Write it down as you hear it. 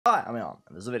Hi, I'm Aeon,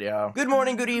 and this is a video. Good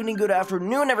morning, good evening, good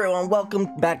afternoon, everyone.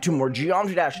 Welcome back to more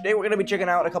Geometry Dash. Today, we're going to be checking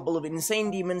out a couple of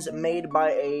insane demons made by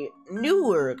a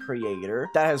newer creator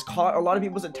that has caught a lot of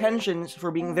people's attention for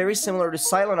being very similar to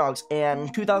Zylenox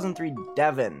and 2003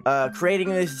 Devon. Creating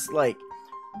this, like,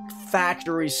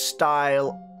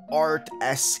 factory-style,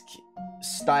 art-esque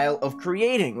style of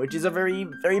creating, which is a very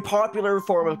popular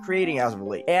form of creating as of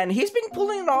late. And he's been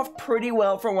pulling it off pretty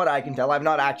well from what I can tell. I've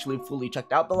not actually fully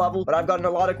checked out the level, but I've gotten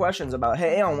a lot of questions about,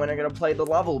 hey, Aeon, when are you gonna play the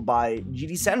level by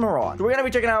GDZenmuron? So we're gonna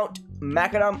be checking out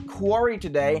Macadam Quarry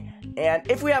today, and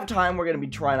if we have time, we're gonna be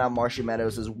trying out Marshy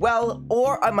Meadows as well,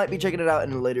 or I might be checking it out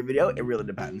in a later video. It really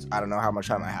depends. I don't know how much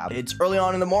time I have. It's early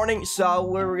on in the morning, so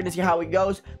we're gonna see how it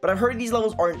goes, but I've heard these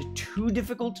levels aren't too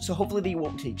difficult, so hopefully they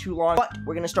won't take too long. But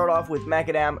we're gonna start off with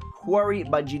Macadam Quarry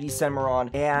by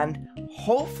GDZenmuron, and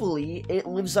hopefully it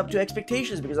lives up to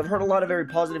expectations because I've heard a lot of very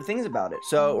positive things about it.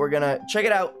 So we're gonna check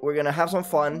it out, we're gonna have some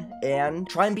fun, and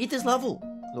try and beat this level.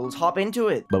 So let's hop into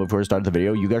it. But before we start the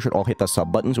video, you guys should all hit the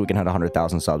sub button so we can hit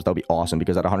 100,000 subs. That'll be awesome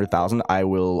because at 100,000, I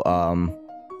will,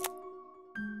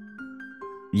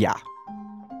 yeah.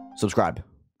 Subscribe.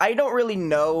 I don't really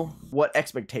know what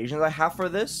expectations I have for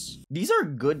this. These are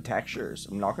good textures,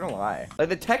 I'm not gonna lie. Like,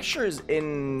 the textures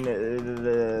in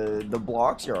the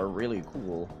blocks here are really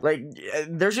cool. Like,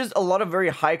 there's just a lot of very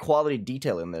high quality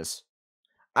detail in this.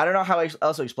 I don't know how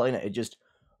else to explain it. It just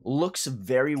looks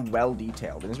very well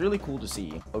detailed, and it's really cool to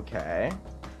see. Okay.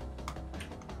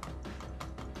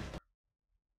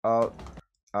 Oh,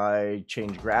 I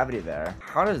changed gravity there.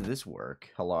 How does this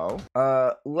work? Hello?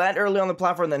 Land early on the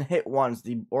platform, then hit once.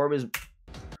 The orb is...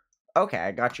 Okay,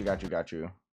 I got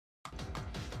you.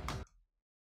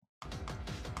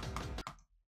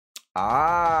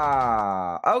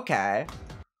 Ah, okay.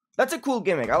 That's a cool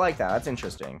gimmick. I like that. That's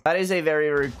interesting. That is a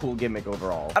very cool gimmick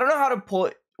overall. I don't know how to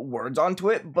put words onto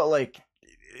it, but like,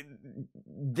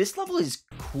 this level is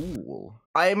cool.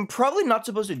 I'm probably not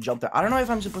supposed to jump there. I don't know if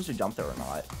I'm supposed to jump there or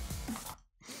not,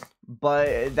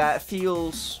 but that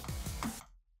feels...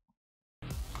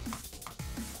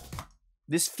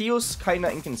 This feels kind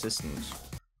of inconsistent.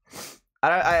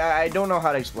 I don't know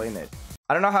how to explain it.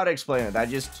 I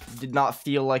just did not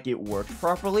feel like it worked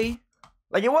properly.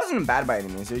 Like, it wasn't bad by any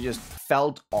means, it just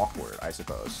felt awkward, I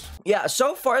suppose. Yeah,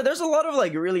 so far, there's a lot of,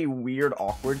 like, really weird,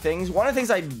 awkward things. One of the things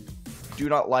I do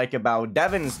not like about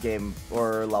Devon's game,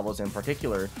 or levels in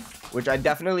particular, which I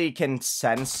definitely can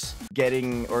sense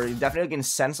definitely can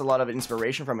sense a lot of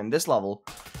inspiration from in this level,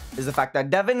 is the fact that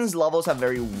Devon's levels have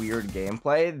very weird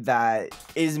gameplay that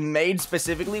is made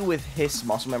specifically with his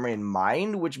muscle memory in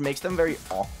mind, which makes them very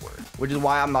awkward, which is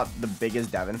why I'm not the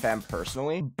biggest Devon fan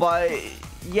personally. But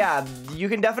yeah, you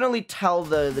can definitely tell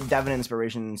the Devon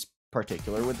inspiration in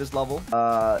particular with this level.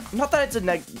 Not that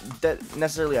it's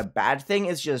necessarily a bad thing,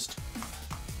 it's just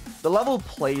the level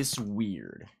plays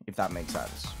weird, if that makes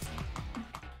sense.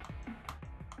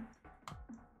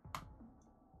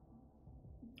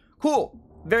 Cool.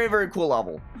 Very cool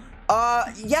level.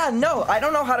 Yeah, no, I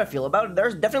don't know how to feel about it.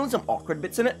 There's definitely some awkward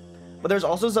bits in it, but there's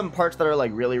also some parts that are,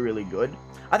 like, really good.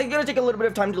 I think it's gonna take a little bit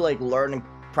of time to, like, learn and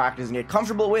practice and get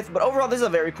comfortable with, but overall, this is a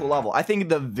very cool level. I think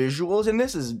the visuals in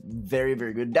this is very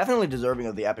good. Definitely deserving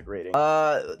of the epic rating.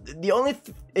 The only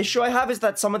issue I have is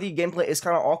that some of the gameplay is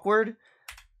kind of awkward,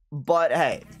 but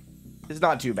hey, it's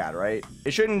not too bad, right?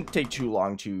 It shouldn't take too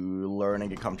long to learn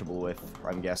and get comfortable with,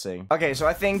 I'm guessing. Okay, so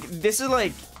I think this is,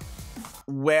 like,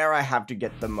 where I have to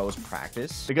get the most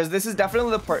practice, because this is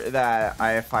definitely the part that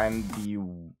I find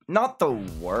not the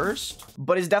worst,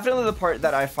 but it's definitely the part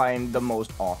that I find the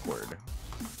most awkward.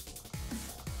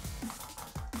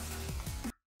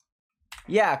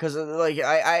 Yeah, because, like,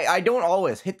 I don't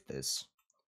always hit this.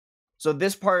 So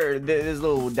this part, this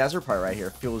little desert part right here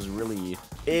feels really,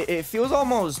 it feels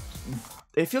almost...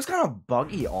 It feels kind of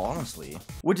buggy, honestly.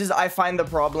 Which is, I find the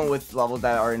problem with levels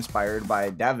that are inspired by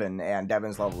Devon, and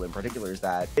Devon's level in particular, is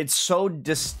that it's so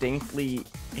distinctly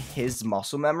his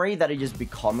muscle memory that it just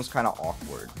becomes kind of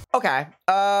awkward. Okay.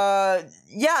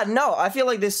 Yeah, no, I feel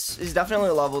like this is definitely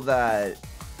a level that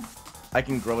I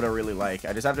can grow to really like.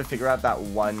 I just have to figure out that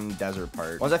one desert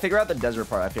part. Once I figure out the desert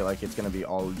part, I feel like it's gonna be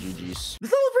all GG's.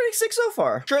 This level's pretty sick so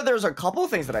far. Sure, there's a couple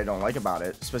things that I don't like about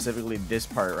it, specifically this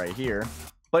part right here.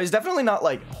 But it's definitely not,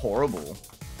 like, horrible.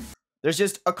 There's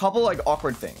just a couple, like,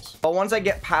 awkward things. But once I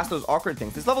get past those awkward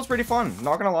things, this level's pretty fun,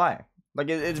 not gonna lie. Like,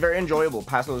 it's very enjoyable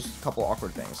past those couple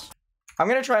awkward things. I'm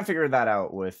gonna try and figure that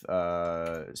out with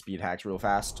speed hacks real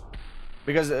fast.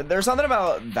 Because there's something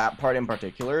about that part in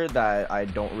particular that I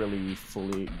don't really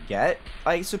fully get,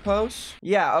 I suppose.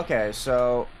 Yeah, okay,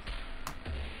 so...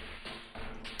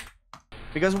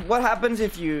 Because what happens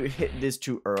if you hit this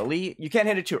too early? You can't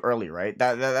hit it too early, right?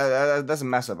 That's a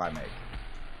mess up I make.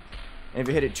 And if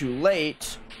you hit it too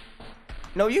late,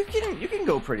 no, you can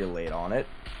go pretty late on it.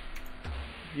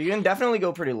 You can definitely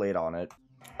go pretty late on it.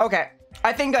 Okay,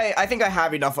 I think I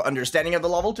have enough understanding of the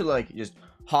level to like just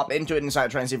hop into it and try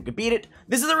and see if we can beat it.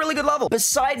 This is a really good level.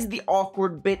 Besides the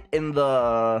awkward bit in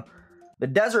the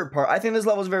desert part, I think this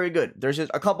level is very good. There's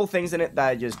just a couple things in it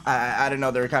that I don't know,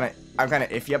 I'm kind of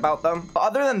iffy about them. But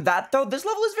other than that though, this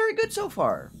level is very good so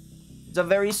far. It's a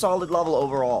very solid level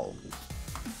overall.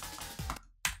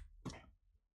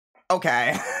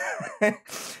 Okay.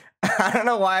 I don't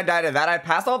know why I died at that. I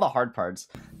passed all the hard parts.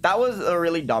 That was a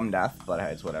really dumb death, but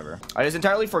hey, it's whatever. I just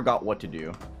entirely forgot what to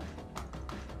do.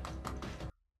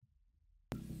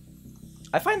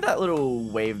 I find that little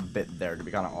wave bit there to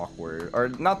be kind of awkward. Or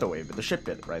not the wave, but the ship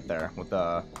bit right there with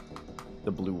the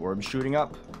blue orb shooting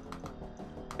up.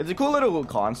 It's a cool little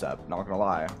concept, not gonna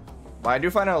lie. But I do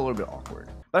find it a little bit awkward.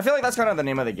 But I feel like that's kind of the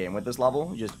name of the game with this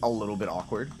level, just a little bit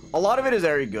awkward. A lot of it is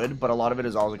very good, but a lot of it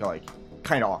is also like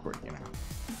kind of awkward, you know.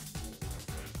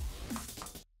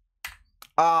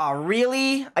 Ah,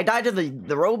 really? I died to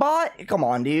the robot? Come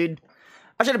on, dude.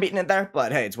 I should have beaten it there,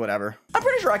 but hey, it's whatever. I'm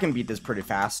pretty sure I can beat this pretty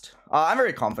fast. I'm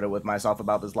very confident with myself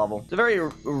about this level. It's a very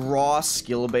raw,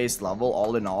 skill-based level,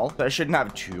 all in all. So I shouldn't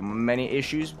have too many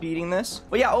issues beating this.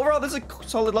 But yeah, overall, this is a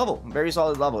solid level. Very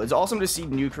solid level. It's awesome to see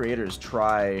new creators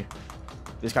try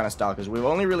this kind of style, because we've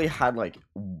only really had like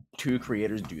 2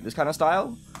 creators do this kind of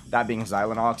style. That being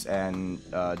Zylenox and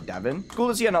Devin. It's cool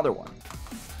to see another one.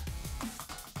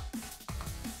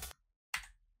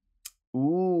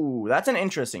 Ooh, that's an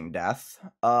interesting death.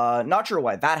 Not sure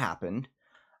why that happened.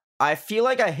 I feel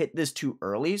like I hit this too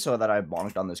early so that I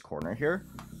bonked on this corner here.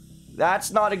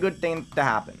 That's not a good thing to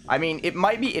happen. I mean, it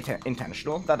might be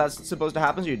intentional that that's supposed to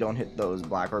happen so you don't hit those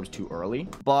black orbs too early.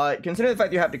 But considering the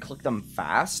fact you have to click them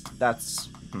fast, that's...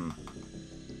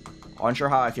 Unsure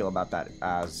how I feel about that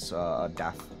as a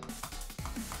death.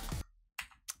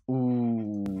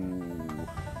 Ooh.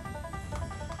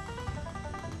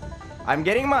 I'm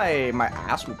getting my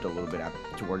ass whooped a little bit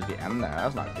towards the end there.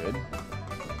 That's not good.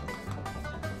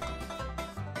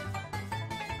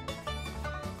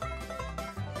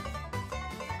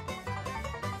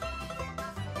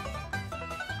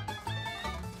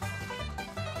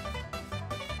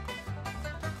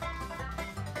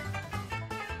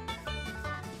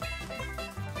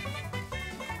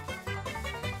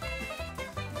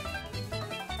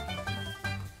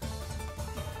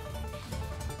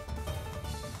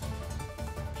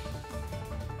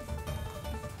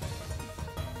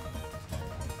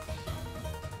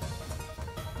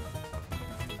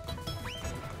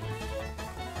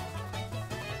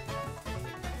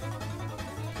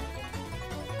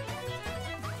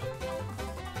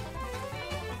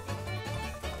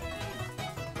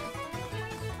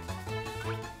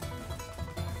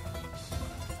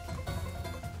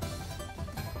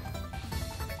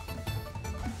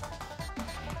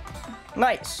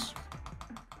 Nice.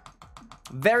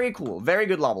 Very cool. Very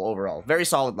good level overall. Very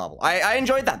solid level. I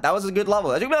enjoyed that. That was a good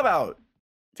level. It took me about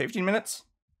 15 minutes.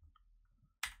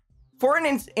 For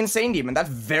an insane demon, that's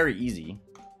very easy.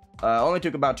 Only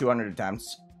took about 200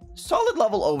 attempts. Solid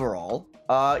level overall.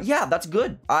 Yeah, that's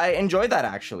good. I enjoyed that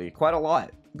actually quite a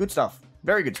lot. Good stuff.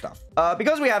 Very good stuff.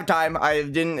 Because we have time, I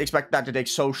didn't expect that to take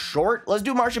so short. Let's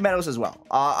do Marshy Meadows as well.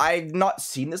 I've not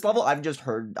seen this level. I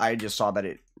just saw that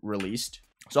it released.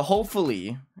 So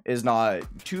hopefully is not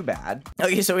too bad.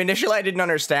 Okay, so initially I didn't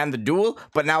understand the duel,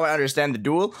 but now I understand the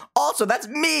duel. Also, that's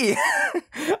me.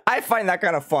 I find that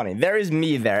kind of funny. There is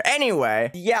me there.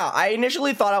 Anyway, yeah, I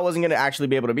initially thought I wasn't going to actually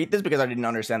be able to beat this because I didn't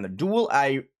understand the duel.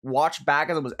 I watched back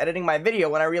as I was editing my video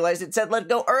when I realized it said let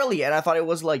go early, and I thought it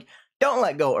was like, don't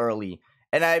let go early.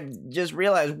 And I just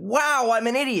realized, wow, I'm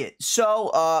an idiot.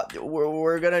 So,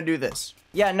 we're gonna do this.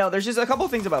 Yeah, no, there's just a couple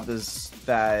things about this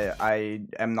that I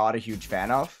am not a huge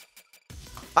fan of.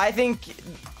 I think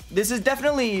this is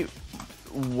definitely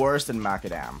worse than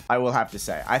Macadam, I will have to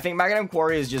say. I think Macadam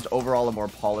Quarry is just overall a more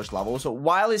polished level. So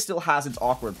while it still has its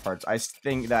awkward parts, I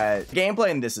think that gameplay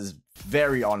in this is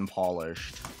very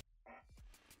unpolished.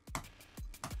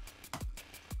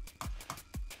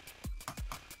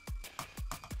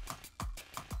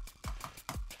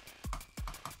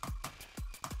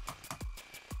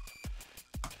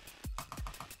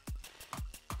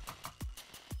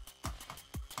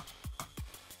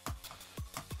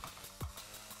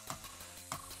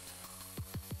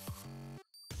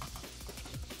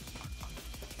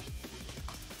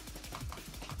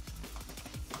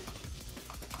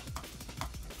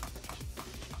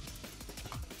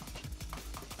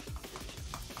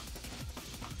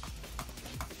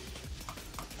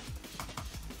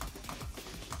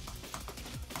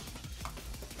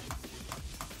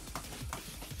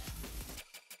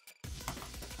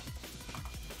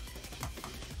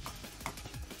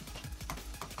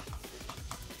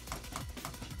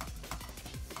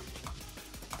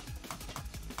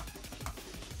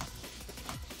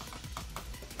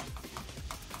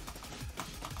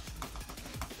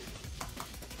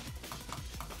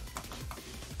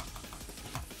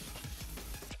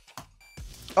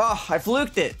 Oh, I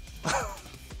fluked it.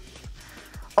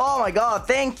 Oh my god,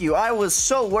 thank you. I was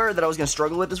so worried that I was going to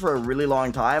struggle with this for a really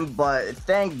long time, but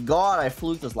thank god I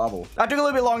fluked this level. That took a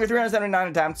little bit longer, 379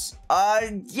 attempts.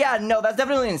 Yeah, no, that's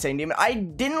definitely insane, Demon. I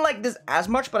didn't like this as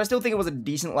much, but I still think it was a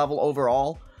decent level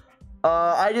overall.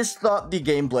 I just thought the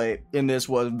gameplay in this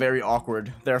was very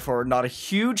awkward, therefore not a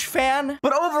huge fan,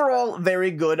 but overall,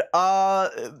 very good.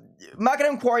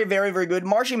 Macadam Quarry, very, very good.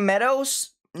 Marshy Meadows,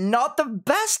 not the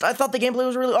best. I thought the gameplay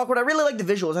was really awkward. I really like the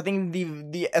visuals. I think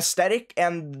the aesthetic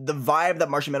and the vibe that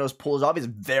Marshy Meadows pulls off is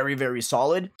very, very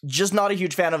solid. Just not a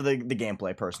huge fan of the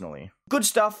gameplay, personally. Good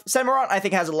stuff. Zylenox, I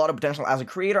think, has a lot of potential as a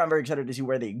creator. I'm very excited to see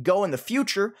where they go in the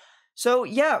future. So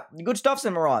yeah, good stuff,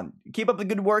 Zylenox. Keep up the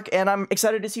good work, and I'm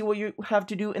excited to see what you have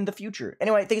to do in the future.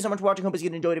 Anyway, thank you so much for watching. Hope you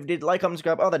enjoyed. If you did, like, comment,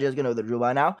 subscribe, all that is gonna know the drill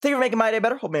by now. Thank you for making my day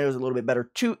better. Hope my day was a little bit better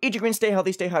too. Eat your green, stay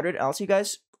healthy, stay hydrated, and I'll see you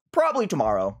guys probably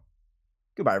tomorrow.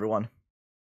 Goodbye, everyone.